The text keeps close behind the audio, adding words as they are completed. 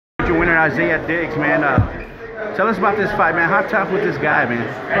Your winner Isaiah Diggs, man. Tell us about this fight, man. How tough was this guy,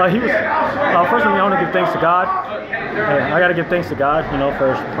 man? He was. First of all, I want to give thanks to God. I got to give thanks to God, you know,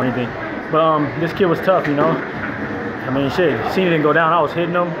 first for anything. But this kid was tough, you know. I mean, shit. Seen it didn't go down. I was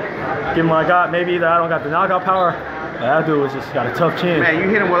hitting him, giving what I got. Maybe that I don't got the knockout power. But that dude was just got a tough chin. Man, you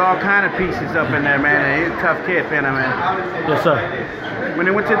hit him with all kind of pieces up in there, man. He's a tough kid, Pena, man. Yes, sir. When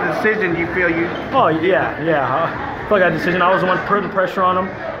it went to the decision, you feel you? Oh yeah. I feel like that decision. I was the one putting pressure on him,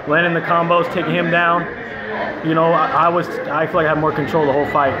 landing the combos, taking him down. You know, I feel like I had more control the whole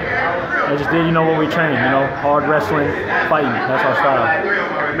fight. I just did, you know, what we trained, you know, hard wrestling, fighting. That's our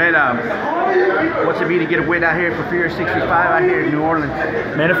style. Man, what's it be to get a win out here for Fear 65 out here in New Orleans?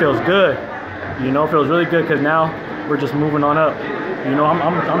 Man, it feels good. You know, it feels really good because now we're just moving on up. You know,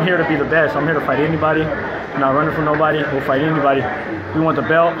 I'm here to be the best. I'm here to fight anybody. I'm not running from nobody. We'll fight anybody. We want the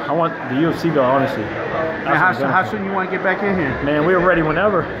belt. I want the UFC belt, honestly. Man, how soon you want to get back in here? Man, we're ready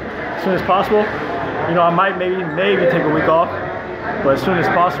whenever, as soon as possible. You know, I might maybe take a week off, but as soon as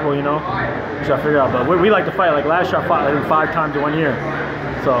possible, you know, we shall figure out. But we like to fight. Like last year, I fought like 5 times in 1 year.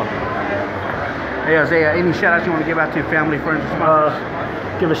 So. Hey, Isaiah, any shout outs you want to give out to your family, friends, and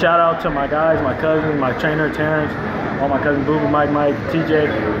sponsors? Give a shout out to my guys, my cousin, my trainer, Terrence, all my cousin Boo, Mike,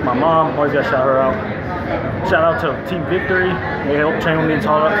 TJ, my mom. Always got to shout her out. Shout out to Team Victory. They helped train with me in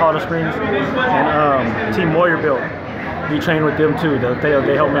Colorado Springs. And Team Warrior Built. We trained with them too.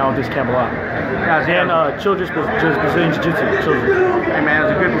 They helped me out with this camp a lot. And Children's Brazilian Jiu-Jitsu. Hey man, it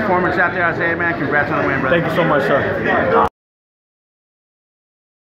was a good performance out there, Isaiah, man. Congrats on the win, brother. Thank you so much, sir.